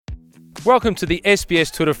Welcome to the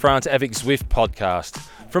SBS Tour de France avec Zwift podcast.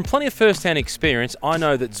 From plenty of first-hand experience, I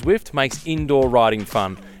know that Zwift makes indoor riding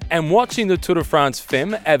fun, and watching the Tour de France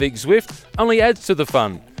Femmes avec Zwift only adds to the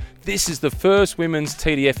fun. This is the first women's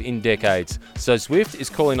TDF in decades, so Zwift is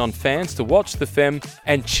calling on fans to watch the Femme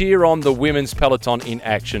and cheer on the women's peloton in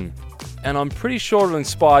action. And I'm pretty sure it'll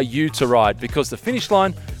inspire you to ride, because the finish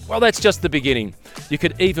line, well, that's just the beginning. You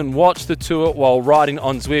could even watch the tour while riding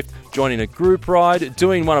on Zwift, joining a group ride,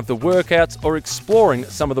 doing one of the workouts, or exploring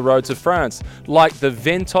some of the roads of France, like the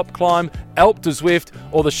Ventop climb, Alpe de Zwift,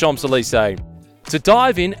 or the Champs-Élysées. To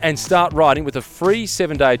dive in and start riding with a free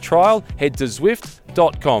 7-day trial, head to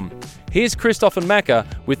Zwift.com. Here's Christophe and Macka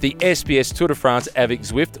with the SBS Tour de France avec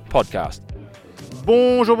Zwift podcast.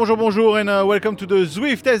 Bonjour, and welcome to the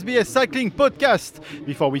Zwift SBS Cycling Podcast.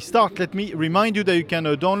 Before we start, let me remind you that you can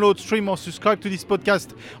download, stream, or subscribe to this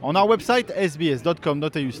podcast on our website,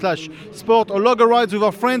 sbs.com.au/sport, or log a ride with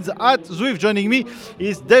our friends at Zwift. Joining me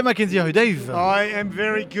is Dave Mackenzie. How are you, Dave? I am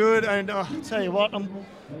very good, and I'll tell you what,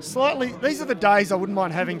 these are the days I wouldn't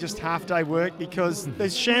mind having just half-day work, because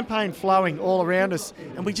there's champagne flowing all around us,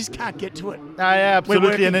 and we just can't get to it. Yeah,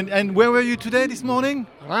 absolutely. And where were you today, this morning?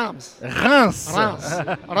 Reims to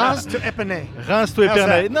Epernay. Reims to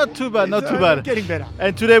Epernay. Not too bad. Getting better.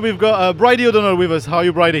 And today we've got Bridie O'Donnell with us. How are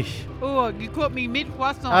you, Bridie? Oh, you caught me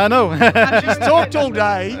mid-croissant. I know. She's talked all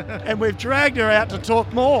day, and we've dragged her out to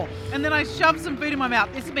talk more. And then I shoved some food in my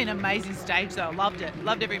mouth. This has been an amazing stage, though. I loved it.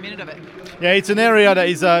 Loved every minute of it. Yeah, it's an area that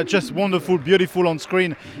is just wonderful, beautiful on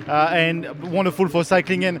screen, and wonderful for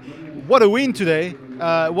cycling. And what a win today.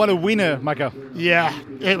 What a winner, Macka. Yeah,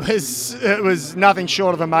 it was nothing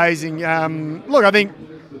short of amazing. Look, I think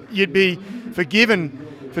you'd be forgiven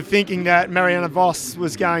for thinking that Marianne Vos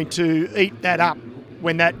was going to eat that up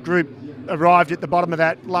when that group arrived at the bottom of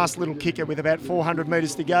that last little kicker with about 400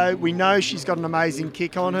 metres to go. We know she's got an amazing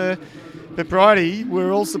kick on her. But Bridie,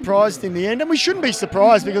 we're all surprised in the end, and we shouldn't be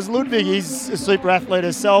surprised, because Ludwig is a super athlete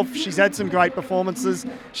herself. She's had some great performances.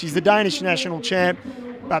 She's the Danish national champ,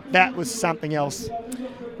 but that was something else.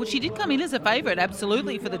 Well, she did come in as a favourite,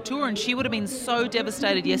 absolutely, for the Tour, and she would have been so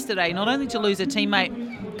devastated yesterday, not only to lose her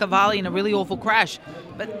teammate Cavalli in a really awful crash,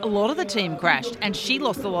 but a lot of the team crashed, and she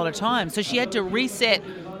lost a lot of time. So she had to reset,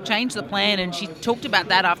 change the plan, and she talked about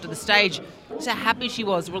that after the stage. So happy she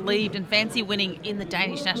was, relieved, and fancy winning in the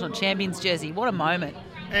Danish national champions jersey. What a moment.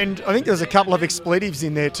 And I think there's a couple of expletives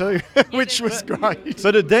in there too, which was great.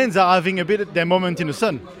 So the Danes are having a bit of their moment in the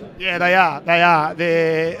sun. Yeah, they are.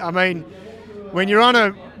 I mean, when you're on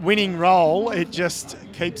a winning roll, it just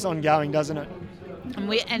keeps on going, doesn't it?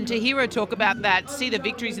 And to hear her talk about that, see the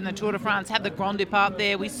victories in the Tour de France, have the Grand Depart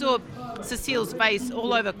there. We saw Cecile's face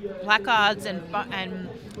all over placards and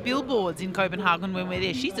billboards in Copenhagen when we were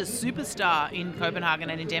there. She's a superstar in Copenhagen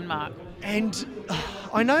and in Denmark. And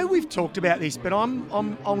I know we've talked about this, but I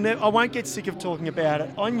won't get sick of talking about it.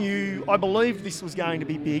 I believed this was going to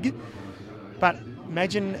be big, but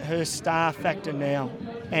imagine her star factor now,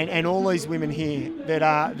 and all these women here that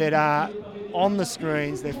are on the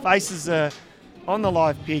screens. Their faces are on the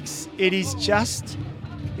live pics.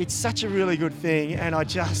 It's such a really good thing, and I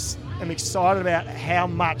just am excited about how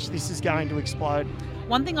much this is going to explode.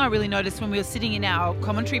 One thing I really noticed when we were sitting in our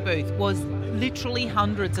commentary booth was literally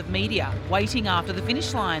hundreds of media waiting after the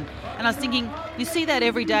finish line. And I was thinking, you see that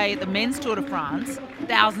every day at the men's Tour de France,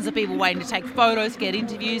 thousands of people waiting to take photos, get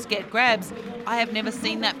interviews, get grabs. I have never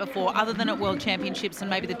seen that before, other than at World Championships and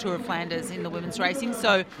maybe the Tour of Flanders in the women's racing.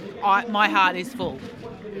 So my heart is full.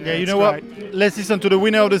 Yeah, you know what? Let's listen to the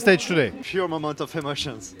winner of the stage today. Pure moment of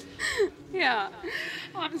emotions. Yeah,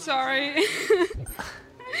 I'm sorry.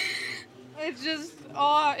 It's just,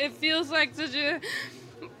 it feels like such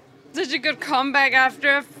a good comeback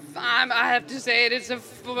after I have to say it. It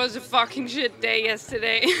was a fucking shit day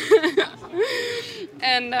yesterday.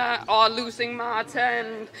 And losing Marta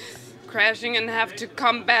and crashing and have to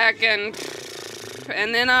come back and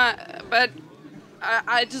then I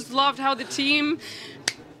just loved how the team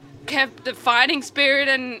kept the fighting spirit,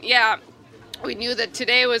 and we knew that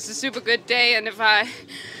today was a super good day, and if I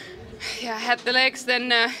had the legs,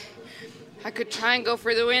 then I could try and go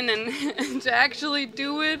for the win and to actually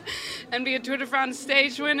do it and be a Tour de France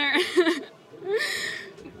stage winner.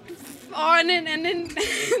 And then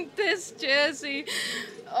this jersey.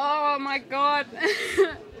 Oh my God.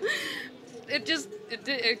 It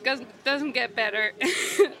doesn't get better.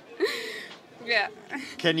 Yeah.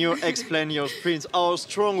 Can you explain your sprints? How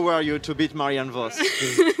strong were you to beat Marianne Vos?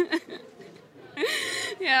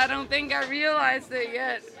 Yeah, I don't think I realized it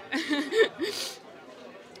yet.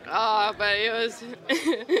 But it was...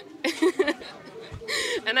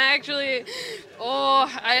 And I actually...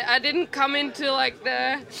 I didn't come into like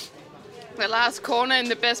the last corner in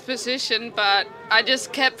the best position, but I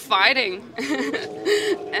just kept fighting.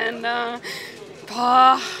 And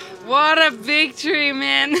what a victory,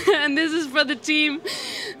 man. And this is for the team.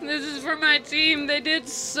 This is for my team. They did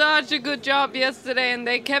such a good job yesterday and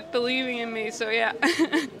they kept believing in me. So yeah,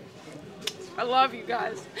 I love you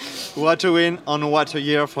guys. What a win and what a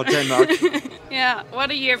year for Denmark. Yeah,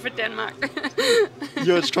 what a year for Denmark.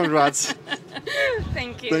 Huge congrats.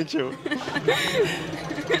 Thank you. Thank you.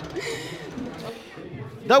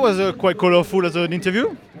 That was quite colourful as an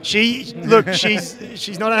interview. She's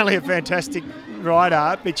not only a fantastic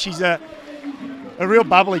rider, but she's a real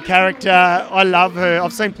bubbly character. I love her.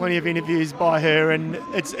 I've seen plenty of interviews by her, and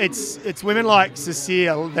it's women like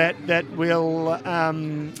Cecile that will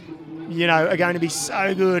are going to be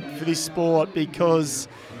so good for this sport because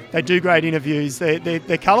they do great interviews.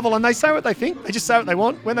 They're colourful and they say what they think. They just say what they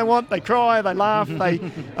want when they want. They cry, they laugh. I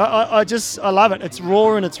love it. It's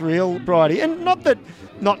raw and it's real, Bridie. And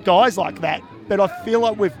not guys like that, but I feel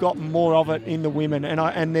like we've got more of it in the women,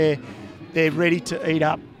 and they're ready to eat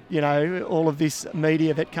up, all of this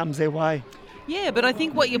media that comes their way. Yeah, but I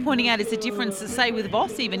think what you're pointing out is the difference, say, with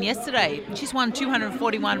Voss even yesterday. She's won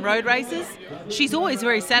 241 road races. She's always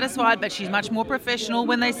very satisfied, but she's much more professional.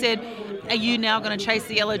 When they said, are you now going to chase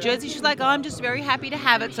the yellow jersey? She's like, I'm just very happy to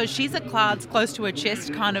have it. So she's a cards close to her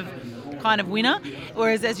chest kind of winner.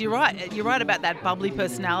 Whereas, as you're right about that bubbly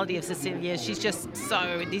personality of Cecilia. She's just so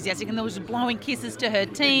enthusiastic, and they was blowing kisses to her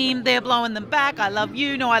team. They're blowing them back. I love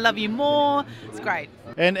you. No, I love you more. It's great.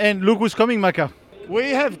 And look who's coming, Macka.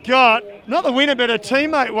 We have got, not the winner, but a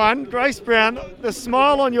teammate one, Grace Brown. The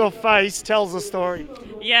smile on your face tells the story.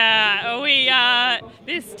 Yeah,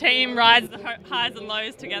 this team rides the highs and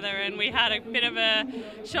lows together, and we had a bit of a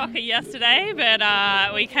shocker yesterday, but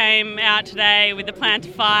we came out today with the plan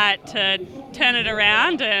to fight to turn it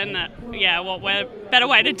around, and what better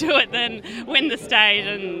way to do it than win the stage,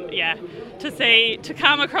 and to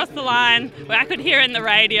come across the line. I could hear in the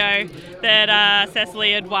radio that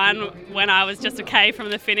Cecily had won when I was just a K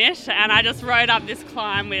from the finish, and I just rode up this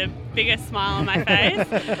climb with the biggest smile on my face.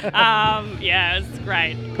 It was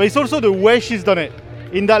great. But it's also the way she's done it.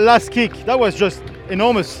 In that last kick, that was just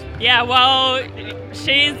enormous. Yeah, well,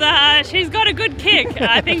 she's got a good kick.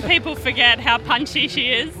 I think people forget how punchy she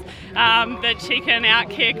is, that she can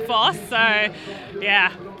outkick Voss. So,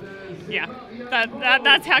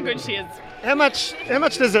 that's how good she is. How much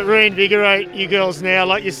does it reinvigorate you girls now?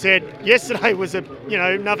 Like you said, yesterday was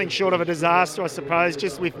nothing short of a disaster, I suppose,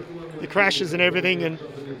 just with the crashes and everything, and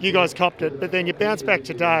you guys copped it. But then you bounce back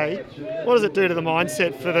today. What does it do to the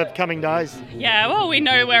mindset for the coming days? Yeah, well, we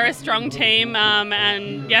know we're a strong team,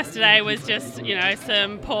 and yesterday was just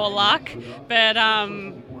some poor luck. But now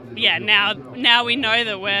we know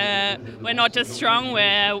that we're not just strong,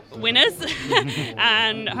 we're winners,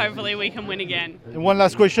 and hopefully we can win again. And one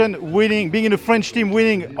last question: being in a French team,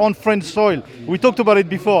 winning on French soil. We talked about it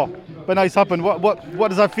before, but now it's happened. What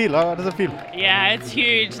does that feel? How does it feel? Yeah, it's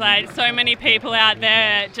huge. Like, so many people out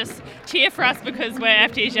there just cheer for us because we're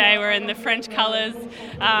FDJ. We're in the French colours.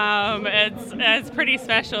 It's pretty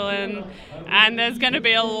special, and there's going to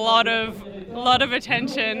be a lot of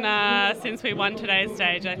attention since we won today's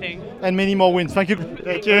stage, I think. And many more wins. Thank you.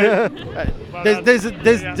 Thank you.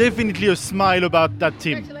 There's definitely a smile about that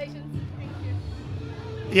team. Congratulations.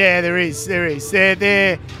 Yeah, there is.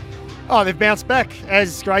 They've bounced back,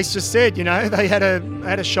 as Grace just said. They had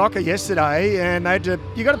a shocker yesterday, and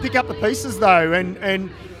you got to pick up the pieces though,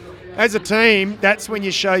 and as a team, that's when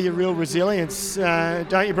you show your real resilience,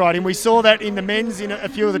 don't you, Bridie? And we saw that in the men's, in a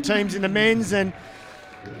few of the teams in the men's, and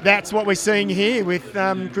that's what we're seeing here with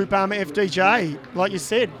Groupama FDJ. Like you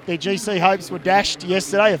said, their GC hopes were dashed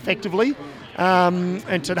yesterday effectively,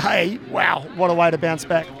 and today, wow, what a way to bounce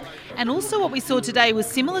back. And also what we saw today was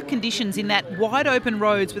similar conditions in that wide open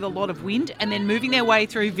roads with a lot of wind, and then moving their way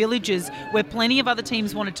through villages where plenty of other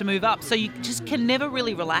teams wanted to move up. So you just can never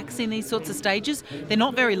really relax in these sorts of stages. They're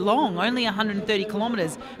not very long, only 130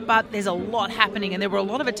 kilometres, but there's a lot happening, and there were a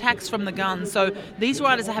lot of attacks from the guns. So these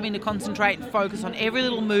riders are having to concentrate and focus on every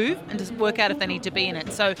little move and just work out if they need to be in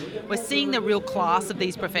it. So we're seeing the real class of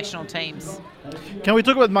these professional teams. Can we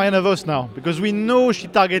talk about Marianne Vos now? Because we know she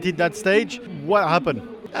targeted that stage. What happened?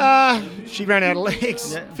 She ran out of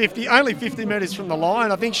legs. Yeah. Only 50 metres from the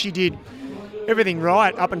line. I think she did everything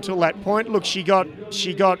right up until that point. Look, she got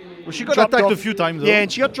attacked a few times though. Yeah, and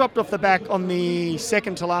she got dropped off the back on the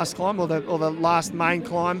second to last climb, or the last main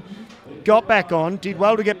climb. Got back on, did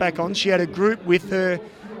well to get back on. She had a group with her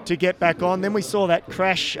to get back on. Then we saw that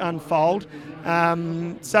crash unfold.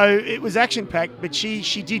 So it was action-packed, but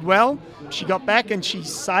she did well. She got back and she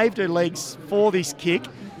saved her legs for this kick.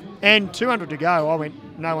 And 200 to go, I went,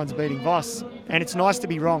 no one's beating Voss, and it's nice to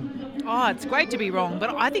be wrong. Oh, it's great to be wrong, but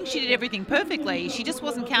I think she did everything perfectly. She just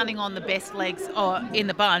wasn't counting on the best legs in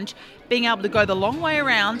the bunch, being able to go the long way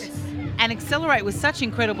around and accelerate with such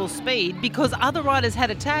incredible speed because other riders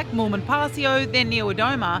had attacked, Moolman Pasio, then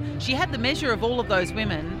Niewiadoma. She had the measure of all of those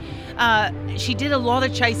women. She did a lot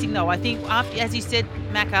of chasing, though. I think, after, as you said,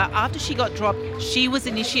 Macka, after she got dropped, she was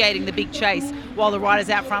initiating the big chase while the riders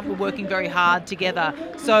out front were working very hard together.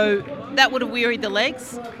 So that would have wearied the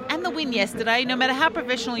legs. And the win yesterday, no matter how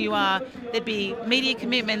professional you are, there'd be media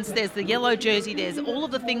commitments, there's the yellow jersey, there's all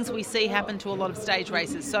of the things we see happen to a lot of stage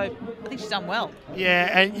races. So I think she's done well. Yeah,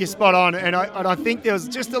 and you're spot on. And I think there was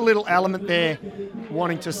just a little element there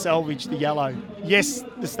wanting to salvage the yellow. Yes,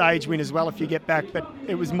 the stage win as well if you get back, but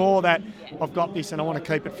it was more that I've got this and I want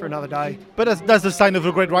to keep it for another day. But that's the sign of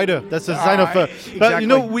a great rider. That's the sign of. Exactly.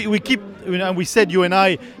 But we keep. We said you and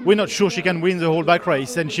I, we're not sure she can win the whole back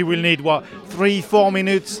race, and she will need 3-4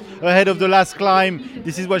 minutes ahead of the last climb.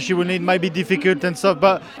 This is what she will need. Might be difficult and stuff.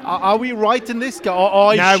 But are we right in this?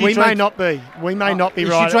 Or no, we may not be. We may not be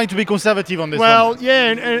right. Is she trying to be conservative on this? Well, one?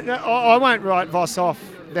 yeah, and I won't write Voss off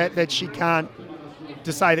that she can't,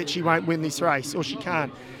 to say that she won't win this race or she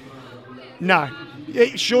can't. No.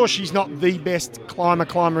 Sure, she's not the best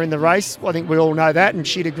climber in the race. I think we all know that, and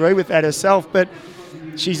she'd agree with that herself. But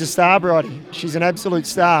she's a star, Bridie. She's an absolute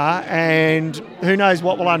star, and who knows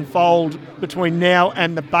what will unfold between now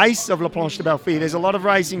and the base of La Planche de Belfi. There's a lot of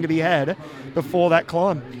racing to be had before that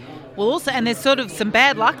climb. Well, also, and there's sort of some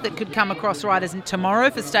bad luck that could come across riders tomorrow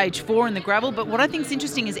for stage 4 in the gravel. But what I think is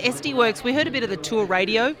interesting is SD Works. We heard a bit of the Tour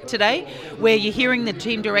radio today where you're hearing the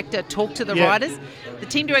team director talk to the riders. The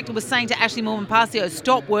team director was saying to Ashley Moolman Pasio,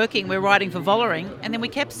 stop working, we're riding for Vollering. And then we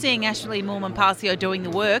kept seeing Ashley Moolman Pasio doing the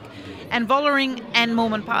work. And Vollering and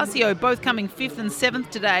Moolman Pasio both coming 5th and 7th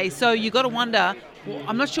today. So you got to wonder,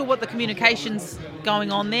 I'm not sure what the communication's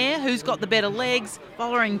going on there. Who's got the better legs?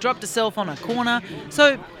 Vollering dropped herself on a corner.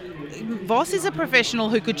 So Voss is a professional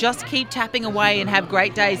who could just keep tapping away and have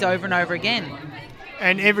great days over and over again.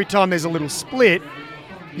 And every time there's a little split,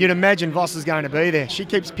 you'd imagine Voss is going to be there. She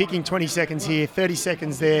keeps picking 20 seconds here, 30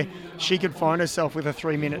 seconds there. She could find herself with a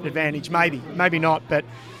 3-minute advantage. Maybe not. But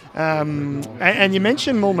and you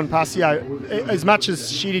mentioned Moolman Pasio. As much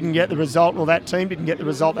as she didn't get the result, or that team didn't get the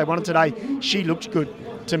result they wanted today, she looked good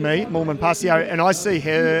to me, Moolman Pasio. And I see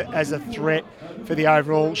her as a threat for the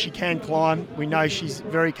overall. She can climb. We know she's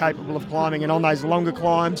very capable of climbing, and on those longer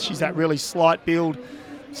climbs, she's that really slight build.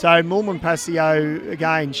 So Moolman Pasio,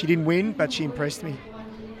 again, she didn't win, but she impressed me.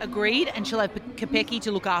 Agreed, and she'll have Kopecky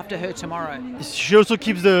to look after her tomorrow. She also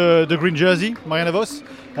keeps the green jersey, Marianne Vos.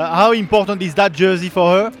 How important is that jersey for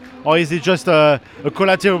her, or is it just a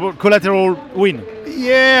collateral win?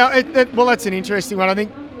 Yeah, well, that's an interesting one. I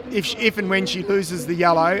think if and when she loses the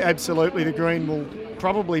yellow, absolutely the green will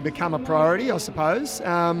probably become a priority, I suppose.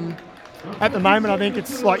 At the moment, I think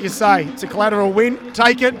it's like you say, it's a collateral win.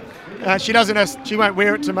 Take it. She won't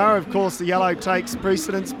wear it tomorrow. Of course, the yellow takes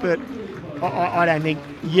precedence, but I don't think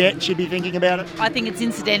yet she'd be thinking about it. I think it's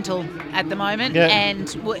incidental at the moment, and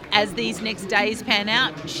as these next days pan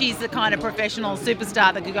out, she's the kind of professional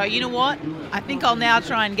superstar that could go, you know what, I think I'll now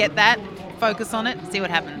try and get that, focus on it, see what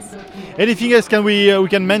happens. Anything else we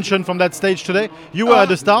can mention from that stage today? You were at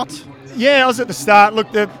the start? Yeah, I was at the start. Look,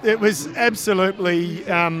 it was absolutely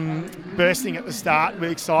bursting at the start with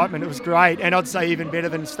excitement. It was great, and I'd say even better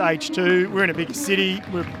than stage 2. We're in a big city.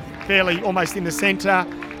 We're fairly almost in the centre.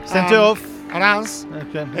 Centre of? France.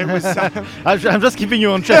 Okay. It was. I'm just keeping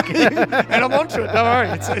you on track. And I'm onto it. Don't worry.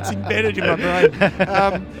 It's embedded in my brain.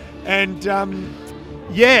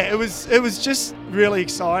 It was just really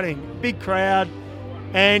exciting. Big crowd,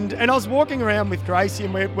 and I was walking around with Gracie,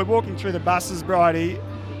 and we're walking through the buses, Bridie,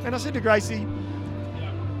 and I said to Gracie,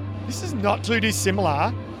 "This is not too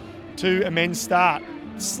dissimilar to a men's start.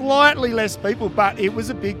 Slightly less people, but it was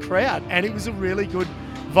a big crowd, and it was a really good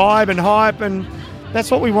vibe and hype, and that's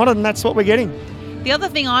what we wanted, and that's what we're getting." The other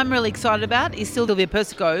thing I'm really excited about is Sylvia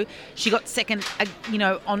Persico. She got second,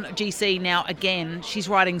 on GC now again. She's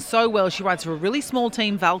riding so well. She rides for a really small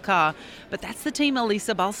team, Valcar, but that's the team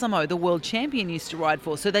Elisa Balsamo, the world champion, used to ride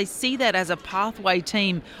for. So they see that as a pathway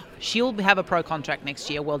team. She'll have a pro contract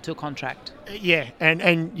next year, World Tour contract. Yeah,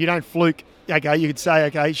 and you don't fluke. Okay, you could say,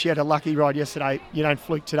 okay, she had a lucky ride yesterday. You don't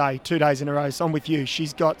fluke today, 2 days in a row. So I'm with you.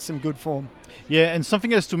 She's got some good form. Yeah, and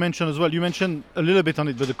something else to mention as well. You mentioned a little bit on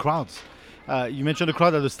it, but the crowds. You mentioned the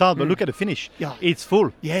crowd at the start, but look at the finish. Yeah. It's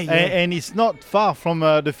full. Yeah. And it's not far from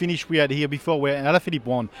the finish we had here before where Alaphilippe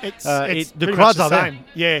won. The crowds are the same.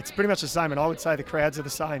 Yeah, it's pretty much the same, and I would say the crowds are the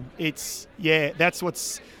same. That's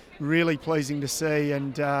what's really pleasing to see.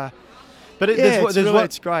 And But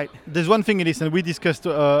it's great. There's one thing in this, and we discussed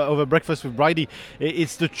over breakfast with Bridie.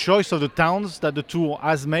 It's the choice of the towns that the Tour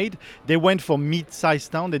has made. They went for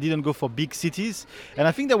mid-sized town. They didn't go for big cities. And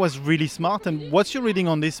I think that was really smart. And what's your reading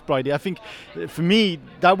on this, Bridie? I think, for me,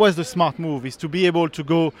 that was the smart move, is to be able to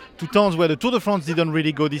go to towns where the Tour de France didn't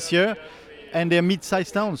really go this year, and they're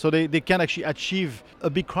mid-sized towns, so they can actually achieve a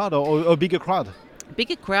big crowd or a bigger crowd.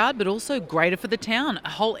 Bigger crowd, but also greater for the town. A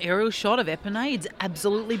whole aerial shot of Epernay. It's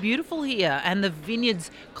absolutely beautiful here. And the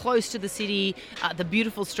vineyards close to the city, the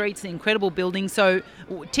beautiful streets, the incredible buildings. So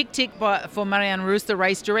tick for Marianne Roos, the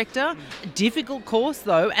race director. Difficult course,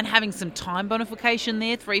 though, and having some time bonification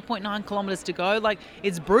there, 3.9 kilometres to go. Like,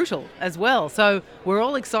 it's brutal as well. So we're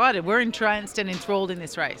all excited. We're entranced and enthralled in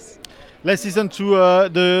this race. Let's listen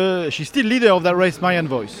to she's still leader of that race, Marianne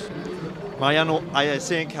Voice. Marianne,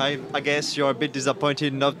 I guess you're a bit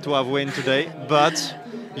disappointed not to have won today, but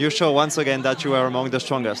you show once again that you are among the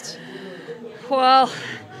strongest. Well,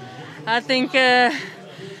 I think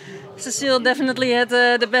Cecile definitely had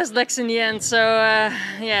the best legs in the end, so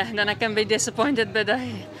then I can be disappointed, but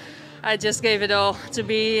I just gave it all to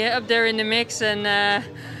be up there in the mix, and I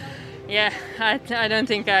don't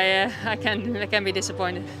think I can be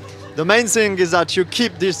disappointed. The main thing is that you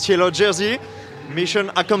keep this yellow jersey. Mission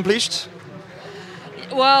accomplished.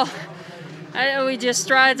 Well, we just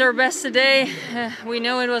tried our best today. We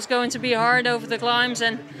know it was going to be hard over the climbs,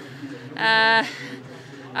 and I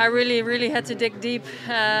really had to dig deep.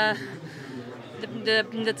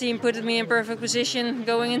 The team put me in perfect position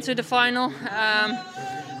going into the final,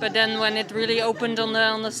 but then when it really opened on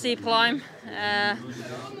the steep climb, I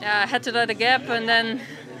had to let a gap, and then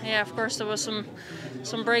of course there was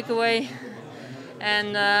some breakaway,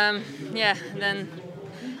 and then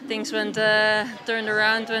things went turned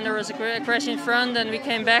around when there was a crash in front, and we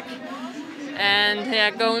came back.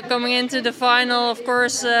 And coming into the final, of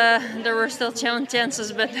course, there were still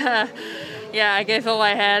chances, but I gave all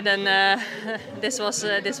I had, and this was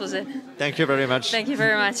it. Thank you very much. Thank you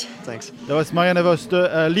very much. Thanks. That was Marianne Voss,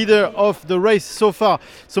 the leader of the race so far.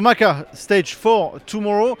 So Macka, stage 4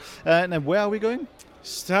 tomorrow. And where are we going?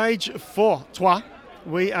 Stage 4, Troyes.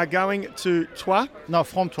 We are going to Troyes. No,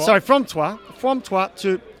 from Troyes. Sorry, from Troyes. From Troyes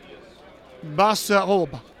to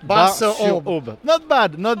Bar-sur-Aube. Bar-sur-Aube. Not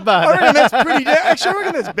bad. I reckon that's pretty. Actually, I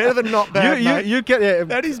reckon that's better than not bad. You can.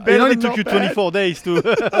 That is better. It only than took not you bad. 24 days to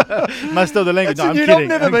master the language. No, I'm kidding. I've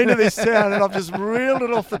never been to this town, and I've just reeled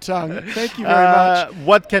it off the tongue. Thank you very much.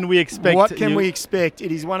 What can we expect? What can we expect?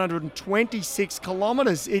 It is 126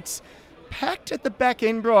 kilometres. It's packed at the back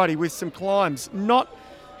end, Bridie, with some climbs. Not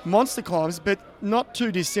monster climbs, but not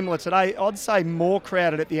too dissimilar today. I'd say more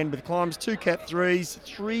crowded at the end with climbs. 2 Cat 3s,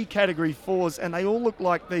 3 Category 4s, and they all look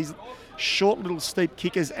like these short little steep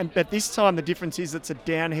kickers. But this time the difference is it's a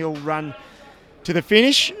downhill run to the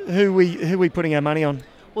finish. Who we putting our money on?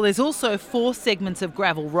 Well, there's also 4 segments of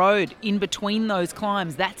gravel road in between those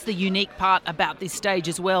climbs. That's the unique part about this stage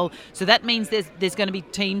as well. So that means there's going to be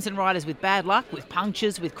teams and riders with bad luck, with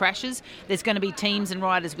punctures, with crashes. There's going to be teams and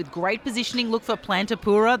riders with great positioning. Look for Planta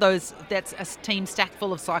Pura. That's a team stacked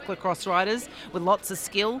full of cyclocross riders with lots of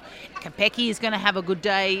skill. Capecchi is going to have a good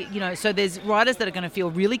day. So there's riders that are going to feel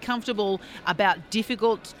really comfortable about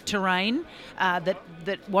difficult terrain that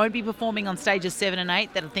won't be performing on stages 7 and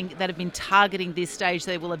 8 that have been targeting this stage.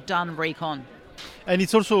 They will have done recon. And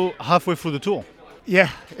it's also halfway through the tour.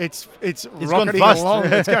 Yeah, it's rocketing fast. along.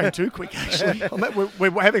 It's going too quick, actually.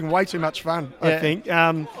 We're having way too much fun, I think.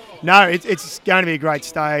 No, it's going to be a great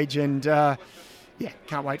stage, and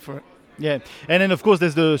can't wait for it. Yeah, and then of course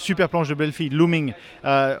there's the Super Planche de Belfi looming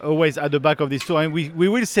always at the back of this tour, and we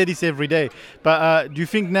will say this every day, but do you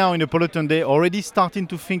think now in the peloton they're already starting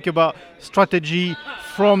to think about strategy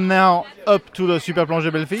from now up to the Super Planche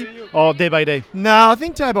de Belfi, or day by day? No, I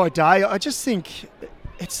think day by day. I just think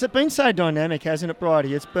it's been so dynamic, hasn't it,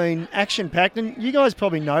 Bridie? It's been action-packed, and you guys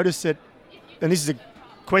probably noticed it, and this is a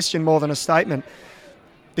question more than a statement.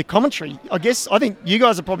 The commentary, I think you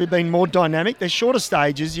guys have probably been more dynamic. They're shorter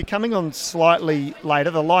stages. You're coming on slightly later.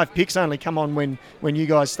 The live picks only come on when you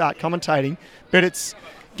guys start commentating. But it's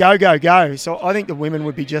go, go, go. So I think the women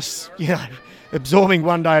would be just, absorbing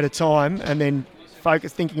one day at a time and then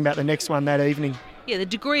thinking about the next one that evening. Yeah, the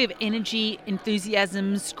degree of energy,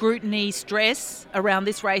 enthusiasm, scrutiny, stress around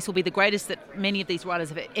this race will be the greatest that many of these riders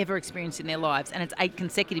have ever experienced in their lives. And it's 8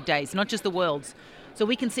 consecutive days, not just the Worlds. So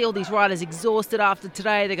we can see all these riders exhausted after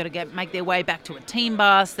today. They're going to make their way back to a team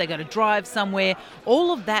bus. They're going to drive somewhere.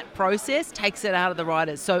 All of that process takes it out of the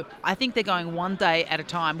riders. So I think they're going one day at a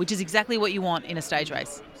time, which is exactly what you want in a stage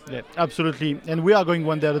race. Yeah, absolutely. And we are going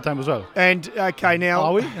one day at a time as well. And, okay, now...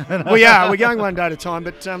 Are we? We are. We're going one day at a time.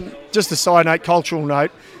 But just a side note, cultural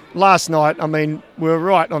note, last night, I mean, we were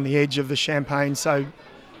right on the edge of the champagne, so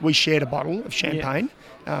we shared a bottle of champagne.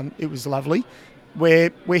 Yeah. It was lovely.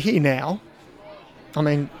 We're here now. I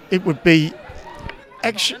mean, it would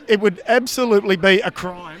absolutely be a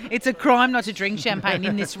crime. It's a crime not to drink champagne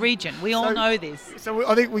in this region. We all know this. So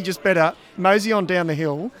I think we just better mosey on down the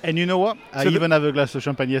hill. And you know what? I even have a glass of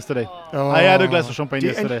champagne yesterday. I had a glass of champagne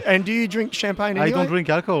yesterday. And do you drink champagne anyway? I don't drink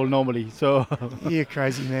alcohol normally, so... You're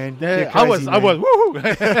crazy, man. Yeah, I was. Woohoo!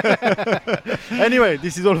 Anyway,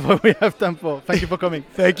 this is all what we have time for. Thank you for coming.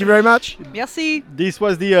 Thank you very much. Merci. This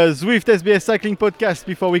was the Zwift SBS Cycling Podcast.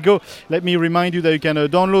 Before we go, let me remind you that you can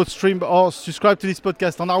download, stream or subscribe to this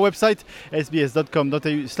podcast on our website,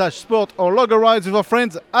 sbs.com.au/sport, or log a ride with our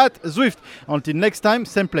friends at Zwift. Until next time,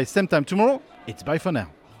 same place, same time tomorrow. It's bye for now.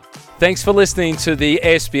 Thanks for listening to the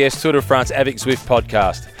SBS Tour de France avec Zwift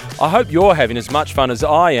podcast. I hope you're having as much fun as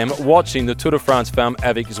I am watching the Tour de France Femmes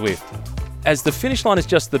avec Zwift. As the finish line is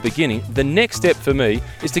just the beginning, the next step for me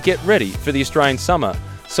is to get ready for the Australian summer.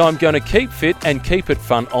 So I'm going to keep fit and keep it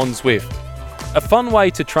fun on Zwift. A fun way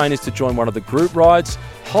to train is to join one of the group rides,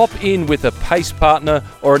 hop in with a pace partner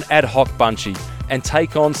or an ad hoc bunchie, and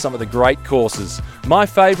take on some of the great courses. My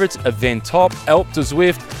favourites are Ventop, Alpe de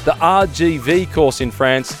Zwift, the RGV course in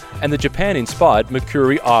France, and the Japan-inspired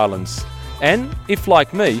Makuri Islands. And if,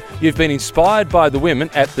 like me, you've been inspired by the women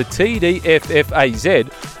at the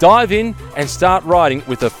TDFFAZ, dive in and start riding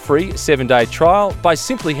with a free 7-day trial by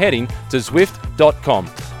simply heading to Zwift.com.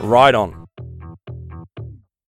 Ride on.